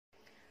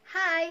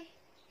Hi,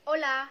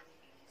 hola,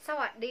 ส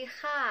วัสดี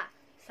ค่ะ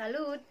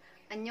Salut,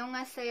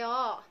 안녕하세요,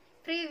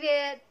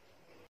 Привет.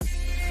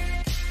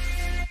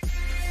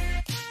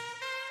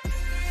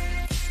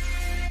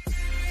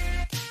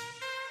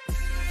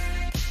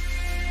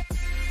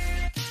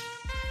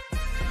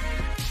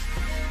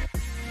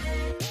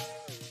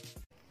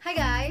 Hi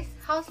guys,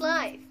 how's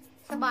life?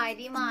 สบาย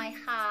ดีไหม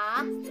คะ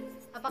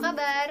Apa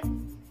kabar?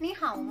 Ni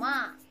hao ma.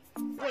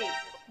 Wait,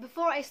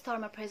 before I start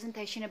my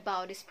presentation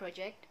about this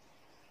project,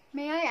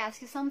 may I ask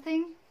you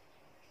something?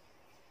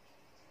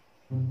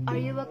 Are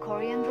you a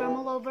Korean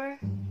drama lover?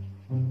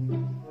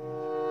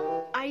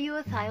 Are you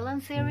a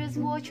Thailand series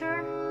watcher?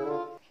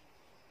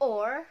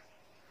 Or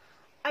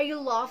are you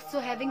lost to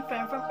having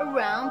friends from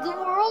around the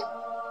world?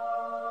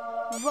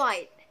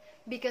 Right,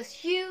 because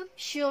you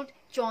should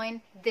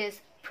join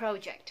this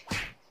project.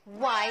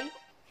 Why?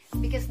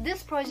 Because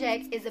this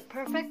project is a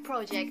perfect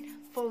project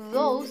for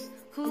those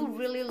who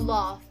really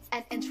love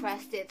and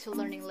interested to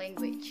learning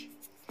language.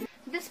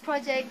 This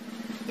project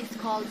is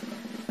called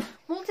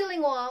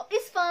Multilingual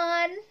is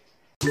fun!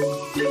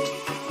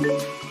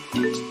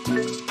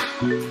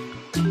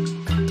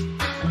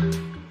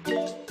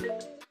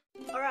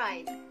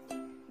 Alright,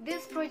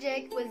 this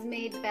project was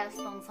made based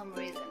on some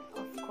reason,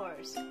 of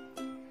course.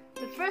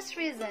 The first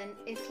reason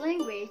is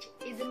language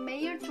is a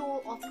major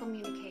tool of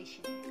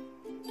communication.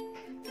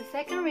 The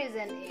second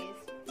reason is,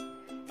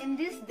 in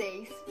these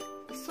days,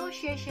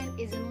 association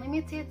isn't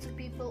limited to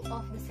people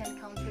of the same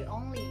country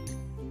only,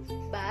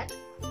 but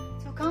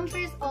to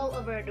countries all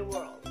over the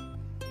world.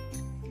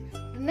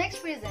 The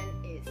next reason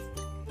is,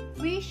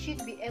 we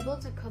should be able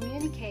to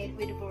communicate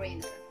with the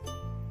foreigner.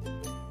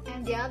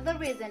 And the other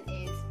reason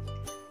is,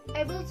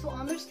 able to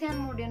understand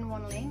more than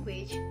one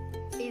language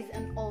is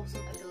an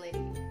awesome ability.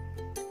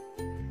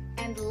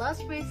 And the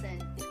last reason,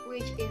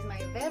 which is my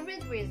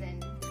favorite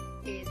reason,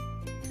 is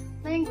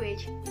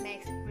language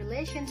makes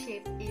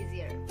relationship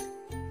easier,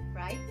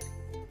 right?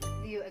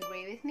 Do you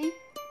agree with me?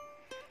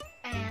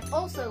 And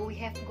also we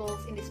have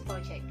goals in this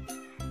project.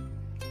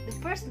 The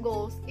first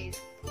goal is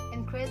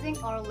increasing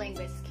our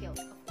language skills,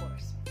 of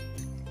course.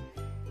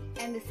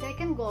 And the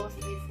second goal is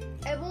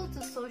able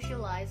to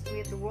socialize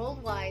with the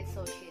worldwide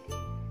society.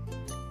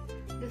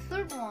 The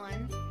third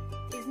one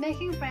is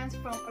making friends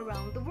from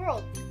around the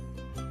world.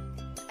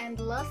 And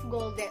the last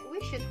goal that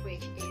we should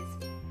reach is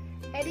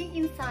adding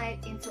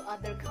insight into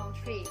other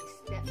countries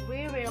that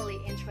we're really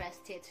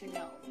interested to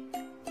know.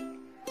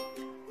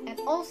 And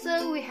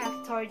also we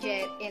have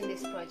target in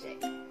this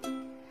project.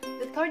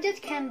 The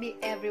target can be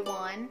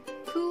everyone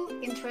who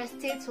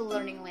interested to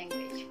learning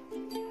language.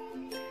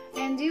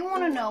 And do you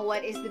want to know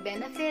what is the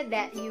benefit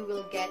that you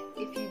will get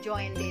if you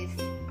join this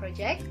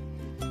project?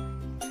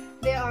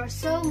 There are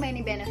so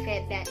many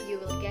benefits that you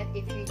will get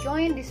if you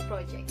join this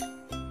project.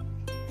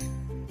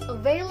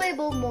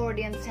 Available more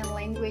than 10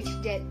 languages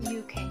that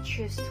you can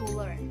choose to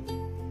learn.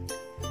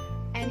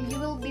 And you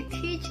will be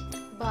taught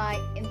by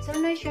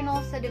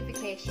international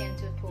certification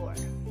tutor.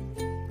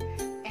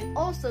 And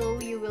also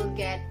you will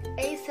get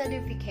a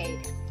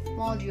certificate,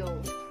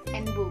 module,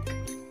 and book.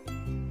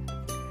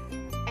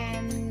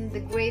 And the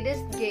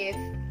greatest gift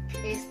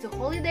is to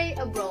holiday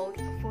abroad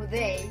for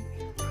they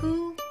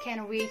who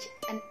can reach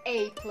an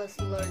A+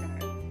 learner.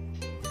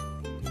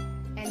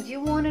 And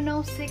you want to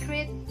know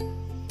secret?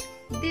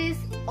 This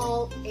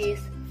all is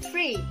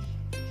free.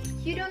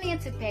 You don't need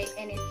to pay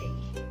anything.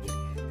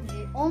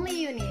 The only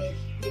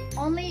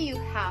you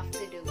have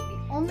to do, the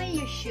only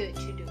you should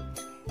to do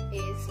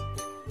is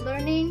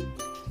learning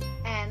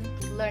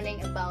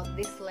about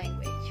this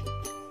language.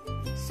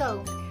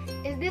 So,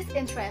 is this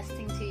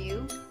interesting to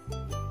you?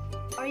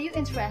 Are you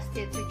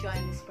interested to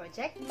join this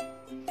project?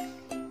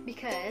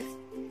 Because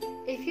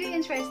if you're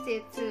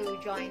interested to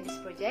join this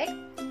project,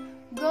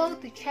 go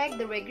to check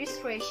the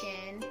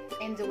registration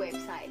in the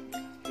website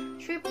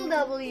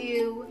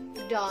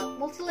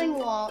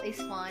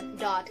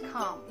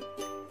www.multilingualisfun.com.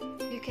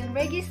 You can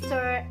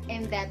register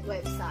in that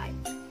website.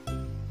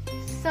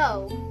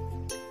 So,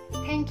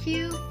 thank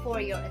you for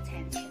your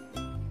attention.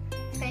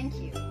 Thank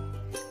you.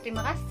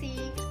 Terima kasih.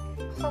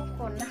 ขอบ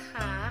คุณนะค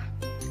ะ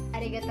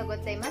Arigatou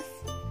gozaimasu.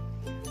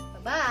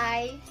 Bye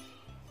bye.